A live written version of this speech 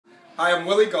Hi, I'm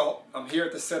Willie Gault. I'm here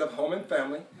at the set of Home and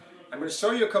Family. I'm going to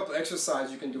show you a couple of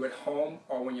exercises you can do at home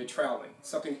or when you're traveling.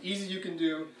 Something easy you can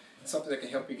do, something that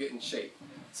can help you get in shape.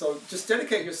 So just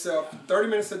dedicate yourself 30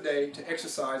 minutes a day to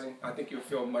exercising. I think you'll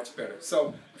feel much better.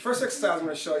 So the first exercise I'm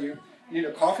going to show you, you need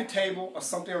a coffee table or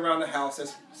something around the house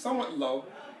that's somewhat low.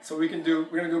 So we're going to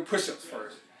do push-ups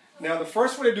first. Now the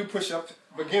first way to do push-ups,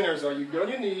 beginners, are you go on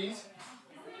your knees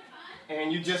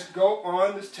and you just go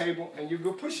on this table and you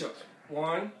go push-ups.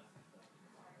 1,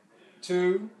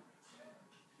 2,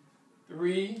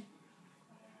 3,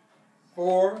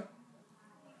 4,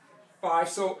 5.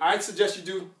 So I'd suggest you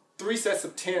do 3 sets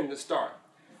of 10 to start.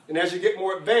 And as you get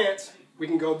more advanced, we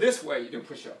can go this way. You do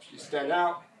push-ups. You stand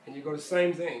out and you go the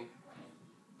same thing.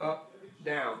 Up,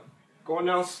 down. Going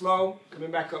down slow,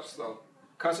 coming back up slow.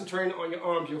 Concentrating on your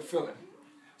arms, you'll feel it.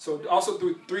 So also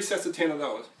do 3 sets of 10 of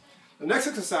those. The next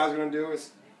exercise we're going to do is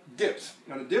dips.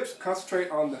 Now the dips concentrate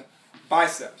on the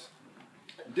biceps.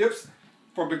 Dips,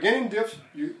 for beginning dips,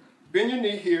 you bend your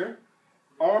knee here,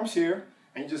 arms here,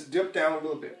 and you just dip down a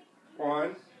little bit.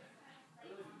 1,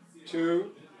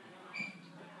 2,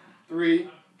 3.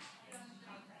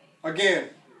 Again,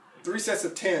 3 sets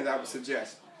of 10 I would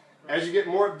suggest. As you get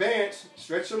more advanced,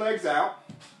 stretch your legs out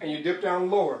and you dip down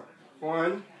lower.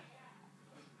 1,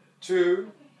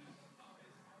 2,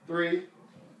 3,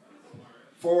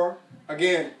 4.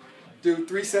 Again, do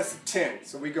 3 sets of 10.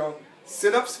 So we go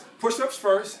sit-ups, push-ups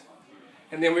first,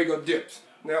 and then we go dips.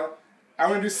 Now, I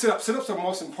want to do sit-ups. Sit-ups are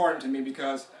most important to me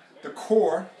because the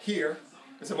core here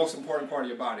is the most important part of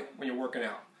your body when you're working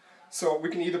out. So we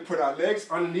can either put our legs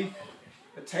underneath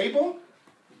the table.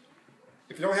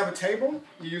 If you don't have a table,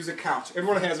 you use a couch.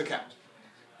 Everyone has a couch.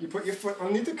 You put your foot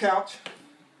underneath the couch,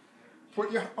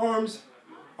 put your arms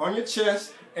on your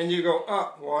chest, and you go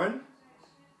up. 1,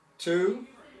 2,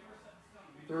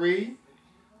 3,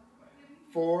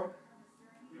 4,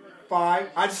 5.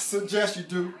 I just suggest you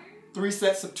do 3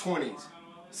 sets of 20s.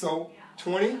 So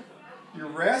 20, you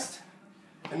rest,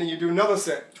 and then you do another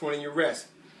set, 20, you rest.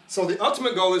 So the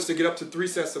ultimate goal is to get up to 3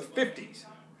 sets of 50s.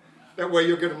 That way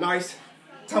you'll get a nice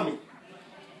tummy.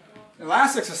 The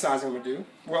last exercise I'm going to do,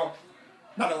 well,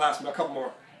 not the last one, a couple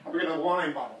more. I'm going to get a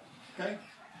wine bottle, okay?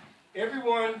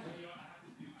 Everyone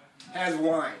has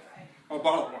wine, or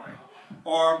bottled wine,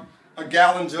 or a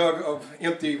gallon jug of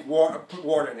empty water, put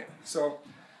water in it. So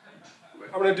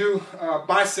I'm going to do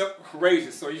bicep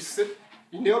raises. So you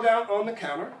kneel down on the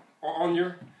counter or on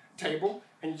your table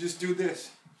and you just do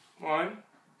this. 1,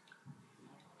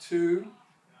 2,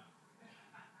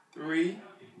 3,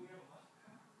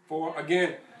 4.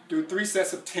 Again, do 3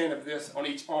 sets of 10 of this on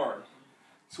each arm.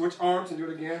 Switch arms and do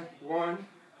it again. 1,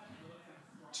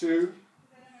 2,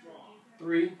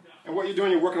 3. And what you're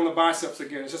doing, you're working on the biceps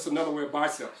again. It's just another way of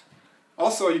biceps.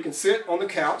 Also, you can sit on the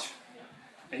couch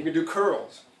and you can do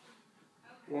curls.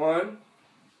 1,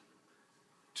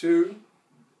 2,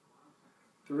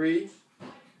 3,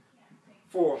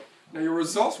 4. Now your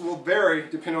results will vary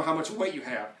depending on how much weight you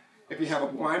have. If you have a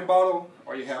wine bottle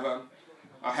or you have a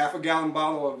half a gallon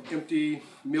bottle of empty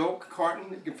milk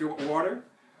carton you can fill with water,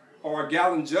 or a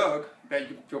gallon jug that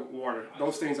you can fill with water.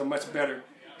 Those things are much better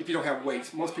if you don't have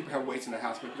weights. Most people have weights in the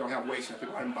house, but if you don't have weights, you have to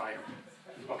go out and buy them.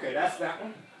 Okay, that's that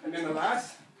one. And then the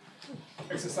last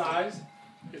exercise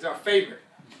is our favorite,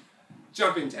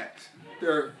 jumping jacks.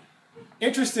 They're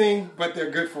interesting, but they're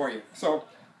good for you. So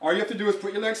all you have to do is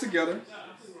put your legs together,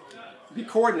 be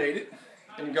coordinated,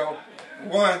 and go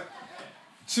 1,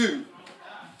 2,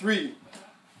 3,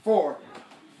 4,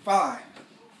 5,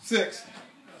 6,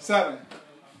 7,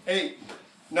 8,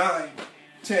 9,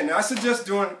 10. Now I suggest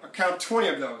doing a count of 20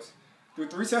 of those. Do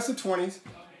 3 sets of 20s.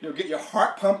 You'll get your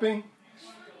heart pumping.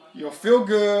 You'll feel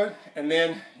good, and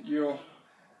then you'll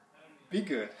be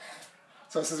good.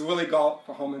 So this is Willie Gault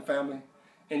for Home and Family.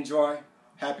 Enjoy.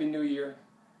 Happy New Year.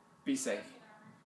 Be safe.